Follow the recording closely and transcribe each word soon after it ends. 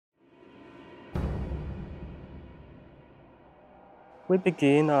We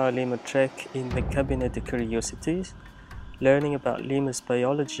begin our lemur trek in the Cabinet de Curiosities, learning about lemurs'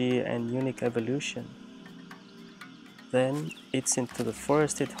 biology and unique evolution. Then it's into the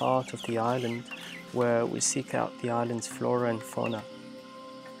forested heart of the island, where we seek out the island's flora and fauna.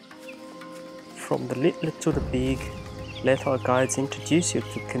 From the little to the big, let our guides introduce you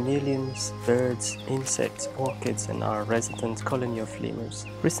to chameleons, birds, insects, orchids, and our resident colony of lemurs,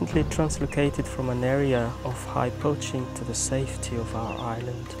 recently translocated from an area of high poaching to the safety of our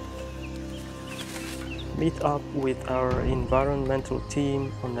island. Meet up with our environmental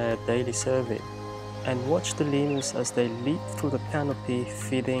team on a daily survey and watch the lemurs as they leap through the canopy,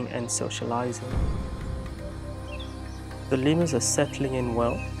 feeding and socializing. The lemurs are settling in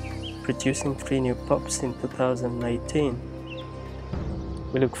well, producing 3 new pups in 2018.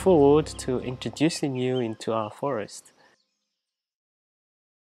 We look forward to introducing you into our forest.